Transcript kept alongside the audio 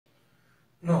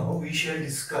Now we shall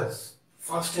discuss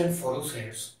first and follow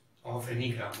sets of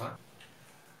any grammar.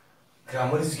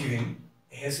 Grammar is given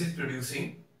S is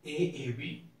producing A,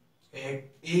 A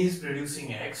is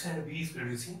producing X and B is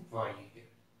producing Y here.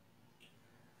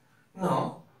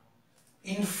 Now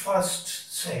in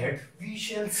first set we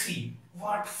shall see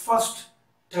what first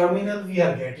terminal we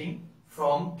are getting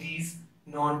from these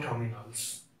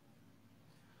non-terminals.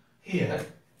 Here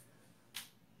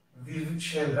we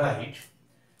shall write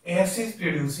S is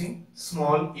producing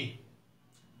small a,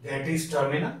 that is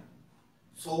terminal,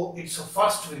 so its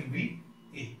first will be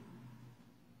A.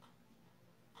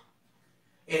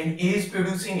 And A is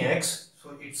producing X,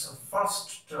 so its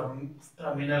first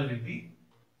terminal will be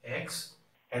X.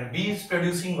 And B is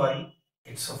producing Y,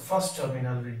 its first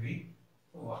terminal will be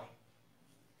Y.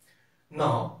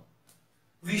 Now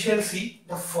we shall see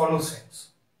the follow sets.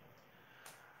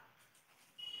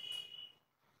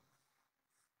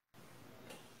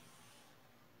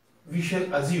 We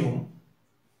shall assume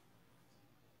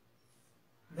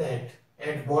that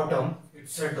at bottom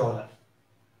it's a dollar,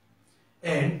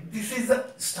 and this is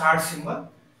the start symbol,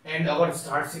 and our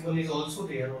start symbol is also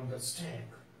there on the stack.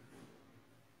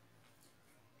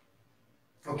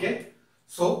 Okay,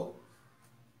 so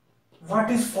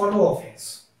what is follow of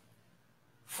S?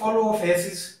 Follow of S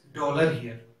is dollar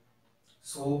here,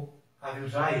 so I will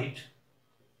write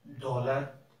dollar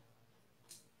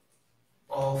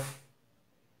of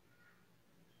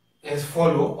as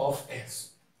follow of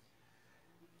S.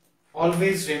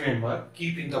 Always remember,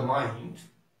 keep in the mind,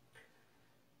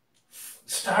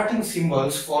 starting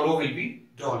symbols follow will be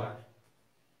dollar,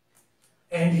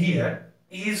 and here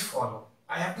A is follow.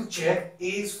 I have to check A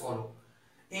is follow.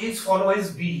 A is follow is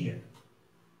B here,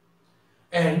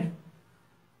 and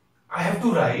I have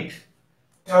to write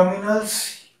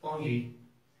terminals only.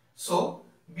 So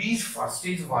B's first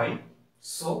is Y,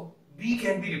 so B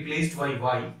can be replaced by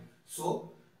Y. So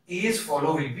A's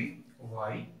follow will be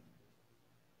Y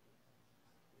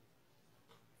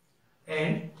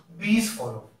and B's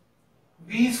follow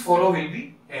will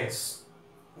be S.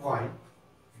 Why?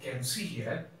 You can see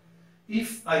here,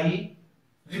 if I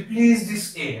replace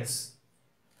this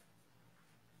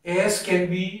S can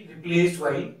be replaced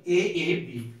by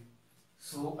AAB.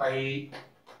 So I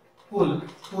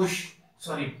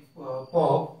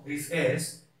pop this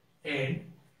S, and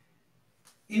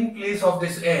in place of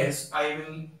this S I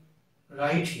will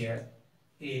write here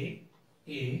A,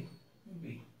 B.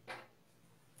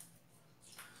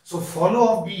 So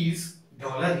follow of B is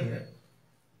dollar here,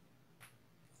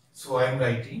 so I am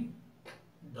writing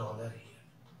dollar here.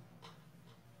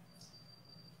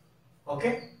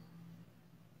 Okay,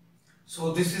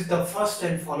 so this is the first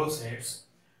and follow sets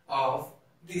of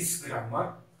this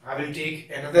grammar. I will take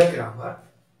another grammar.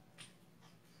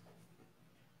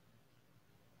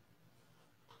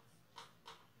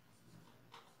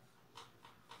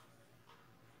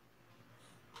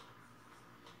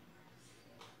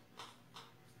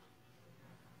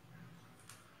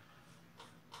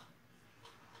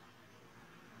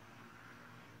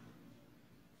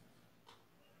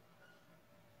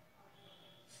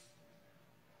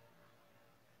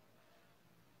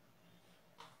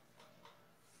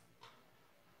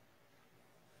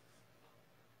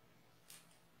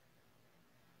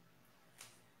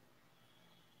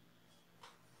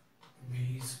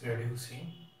 B is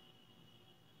producing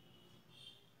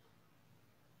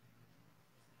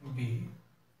B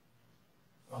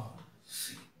or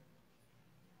C.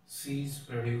 C is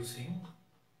producing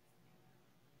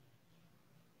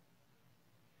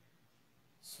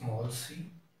small c,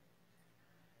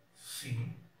 C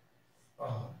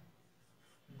or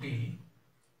D,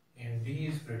 and D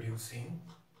is producing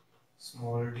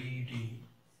small d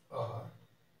or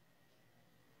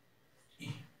E.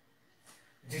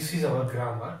 This is our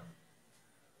grammar.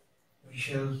 We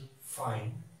shall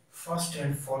find first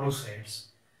and follow sets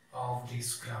of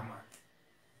this grammar.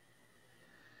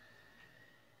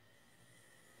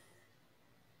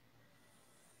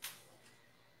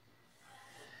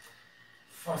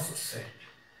 First set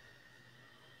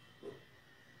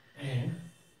and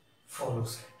follow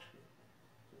set.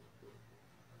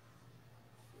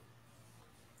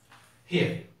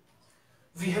 Here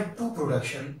we have two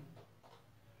production.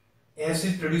 S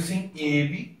is producing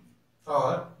AAB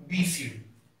or BCD.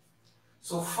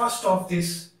 So first of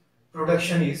this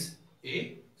production is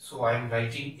A, so I am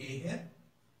writing A here,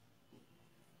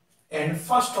 and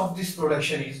first of this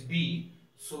production is B,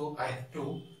 so I have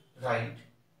to write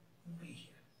B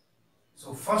here.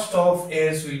 So first of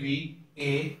S will be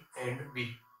A and B,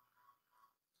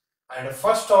 and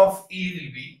first of E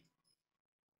will be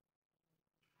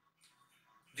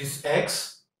this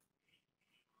X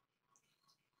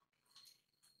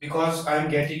because I am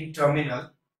getting terminal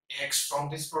X from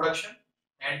this production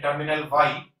and terminal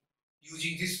Y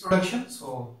using this production.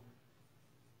 So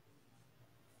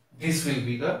this will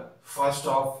be the first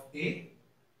of A.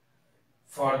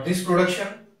 For this production,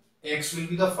 X will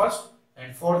be the first,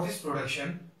 and for this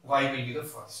production, Y will be the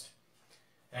first.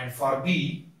 And for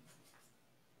B,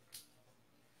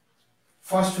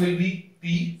 first will be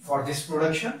P for this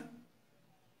production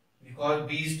because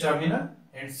B is terminal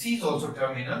and C is also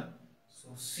terminal. So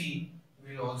C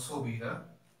will also be the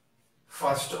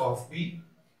first of B,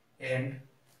 and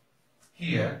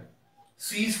here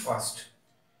C is first.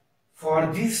 For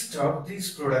this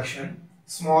production,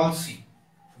 small c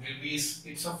will be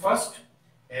its a first,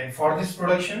 and for this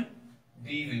production,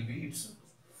 D will be its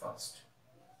first.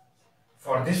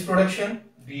 For this production,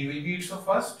 D will be its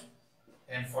first,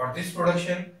 and for this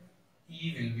production,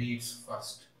 E will be its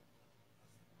first.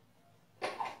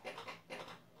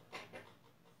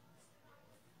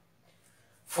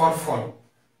 For follow,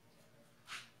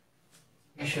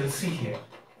 we shall see here.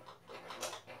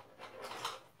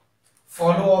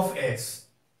 Follow of S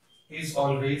is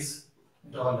always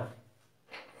dollar.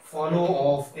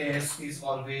 Follow of S is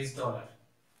always dollar.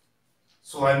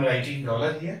 So I am writing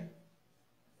dollar here.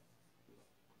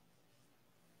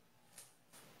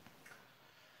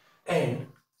 And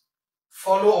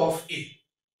follow of A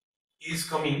is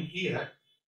coming here,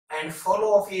 and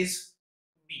follow of A is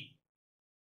B.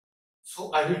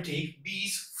 So I will take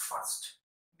B's first.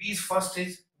 B's first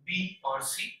is B or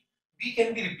C. B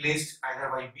can be replaced either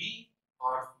by B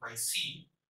or by C.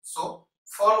 So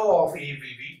follow of A will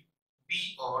be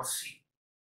B or C.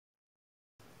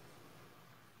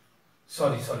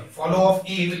 Follow of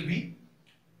A will be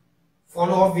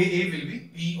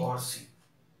B or C.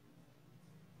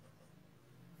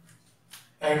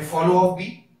 And follow of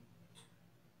B,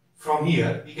 from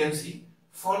here we can see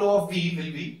follow of B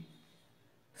will be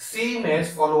same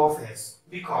as follow of S,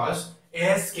 because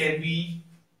S can be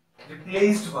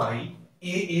replaced by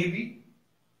AAB,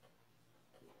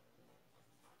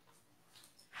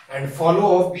 and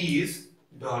follow of B is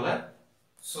dollar.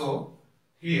 So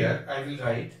here I will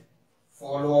write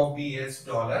follow of B as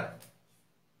dollar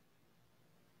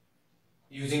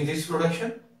using this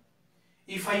production.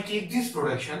 If I take this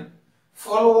production,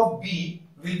 follow of B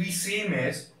will be same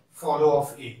as follow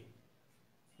of A.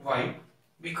 Why?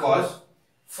 Because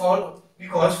follow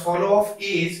of A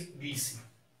is BC.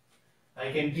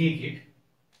 I can take it.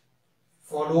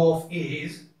 Follow of A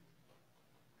is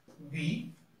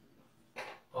B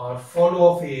or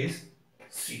follow of A is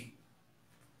C.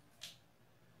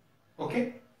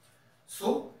 Okay.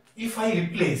 So if I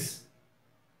replace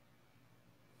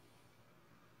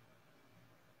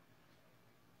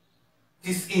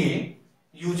this A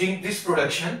using this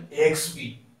production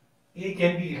XB, A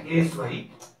can be replaced by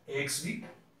XB.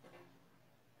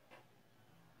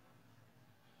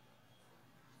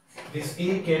 This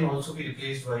A can also be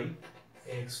replaced by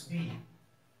XB.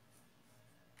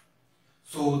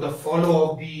 So the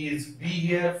follow of B is B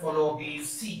here, follow of B is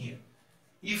C here.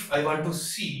 If I want to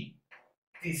see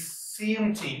this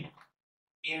same thing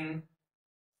in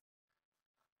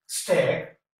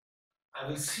stack, I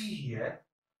will see here.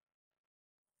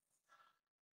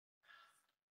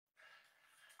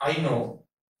 I know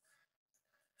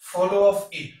follow of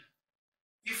A.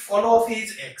 If follow of A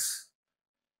is X,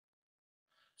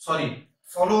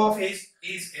 follow of A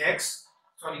is X,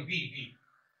 B.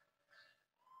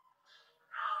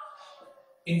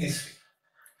 In this way,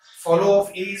 follow of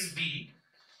A is B.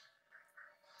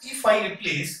 If I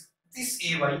replace this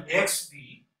A by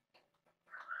XB,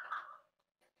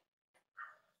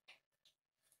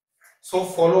 so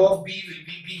follow of B will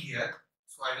be B here,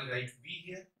 so I will write B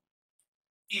here.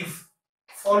 If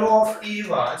follow of A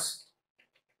was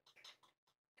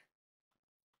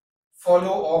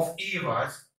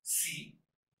C,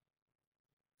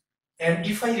 and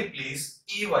if I replace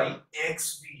A by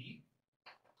XB,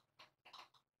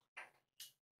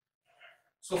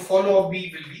 so follow of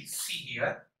B will be C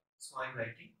here, so I am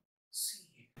writing C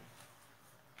here.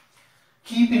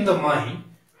 Keep in the mind,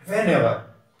 whenever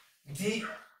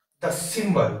the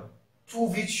symbol to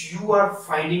which you are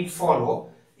finding follow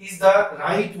is the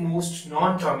rightmost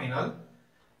non-terminal,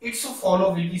 its follow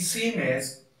will be same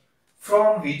as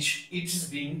from which it is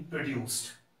being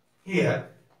produced. Here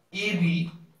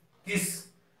AB, this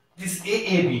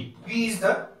AAB, B is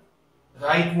the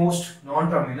rightmost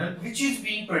non-terminal which is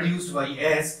being produced by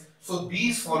S, so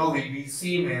B's follow will be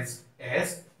same as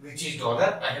S, which is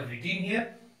dollar. I have written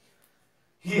here.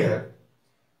 Here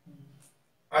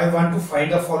I want to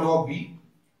find the follow of B.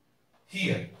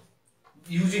 Here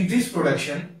using this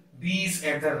production, B is the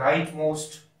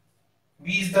rightmost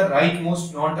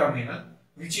non-terminal,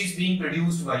 which is being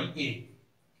produced by A.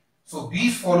 So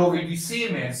B's follow will be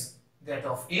same as that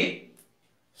of A.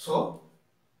 So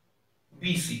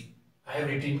BC. I have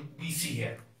written BC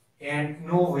here. And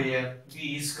nowhere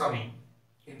B is coming.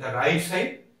 In the right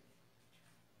side.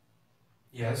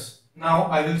 Yes. Now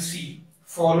I will see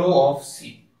follow of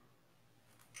C.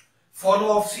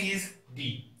 Follow of C is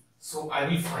D. So I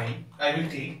will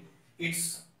take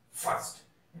its first.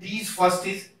 D's first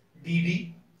is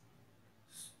DD.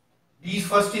 D's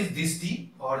first is this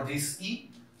D or this E.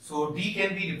 So D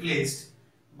can be replaced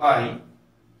by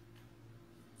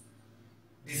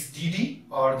this DD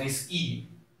or this E.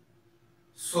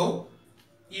 So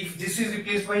if this is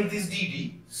replaced by this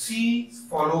DD, C's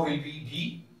follow will be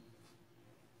D.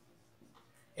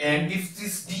 And if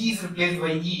this D is replaced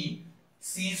by E,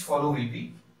 C's follow will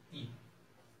be E.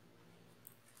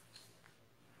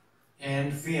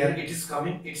 And where it is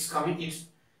coming, it's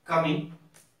coming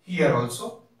here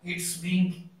also. It's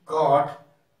being got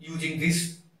using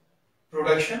this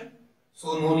production.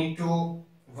 So no need to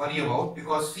worry about,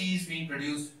 because C is being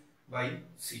produced by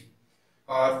C.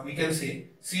 Or we can say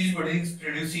C is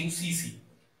producing CC.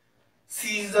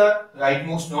 C is the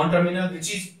rightmost non-terminal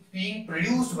which is being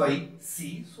produced by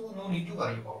C, so no need to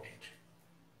worry about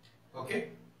it. Okay.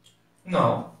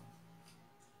 Now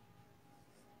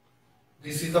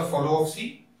this is the follow of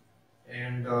C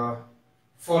and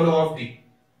follow of D.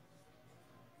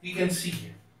 We can see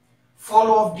here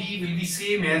follow of D will be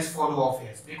same as follow of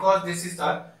S, because this is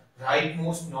the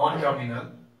rightmost non-terminal.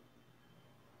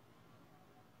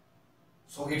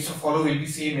 So its follow will be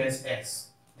same as S,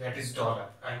 that is dollar.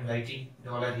 I am writing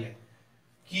dollar here.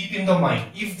 Keep in the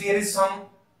mind, if there is some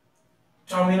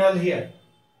terminal here,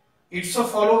 its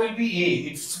follow will be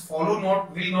A, its follow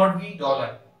will not be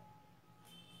dollar.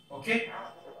 Okay.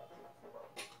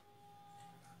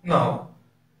 Now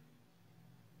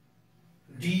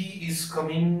D is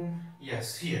coming,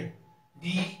 yes, here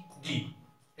D,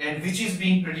 and which is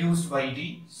being produced by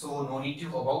D, so no need to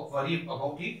worry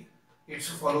about it. Its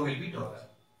follow will be dollar.